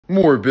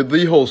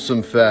Morbidly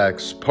Wholesome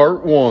Facts,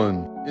 Part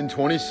 1. In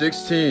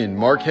 2016,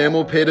 Mark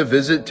Hamill paid a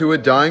visit to a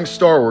dying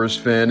Star Wars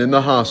fan in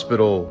the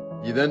hospital.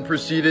 He then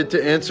proceeded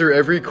to answer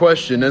every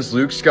question as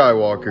Luke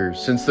Skywalker,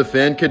 since the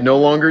fan could no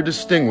longer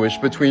distinguish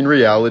between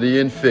reality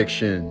and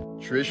fiction.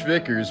 Trish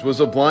Vickers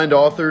was a blind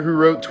author who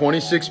wrote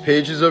 26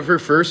 pages of her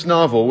first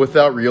novel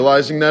without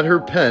realizing that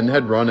her pen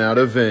had run out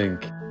of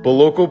ink. But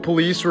local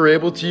police were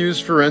able to use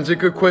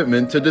forensic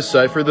equipment to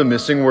decipher the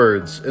missing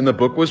words, and the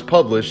book was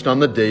published on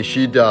the day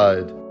she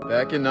died.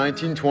 Back in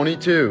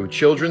 1922,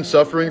 children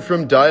suffering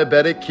from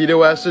diabetic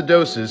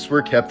ketoacidosis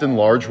were kept in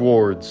large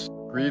wards.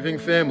 Grieving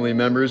family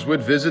members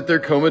would visit their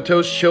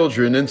comatose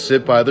children and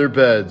sit by their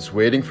beds,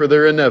 waiting for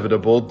their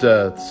inevitable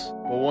deaths.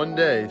 But one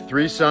day,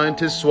 3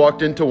 scientists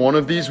walked into one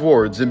of these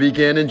wards and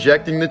began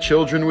injecting the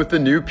children with a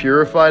new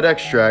purified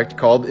extract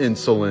called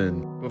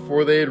insulin.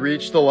 Before they had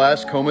reached the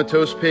last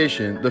comatose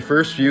patient, the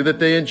first few that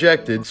they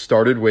injected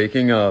started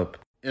waking up,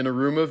 and a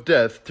room of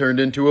death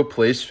turned into a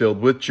place filled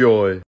with joy.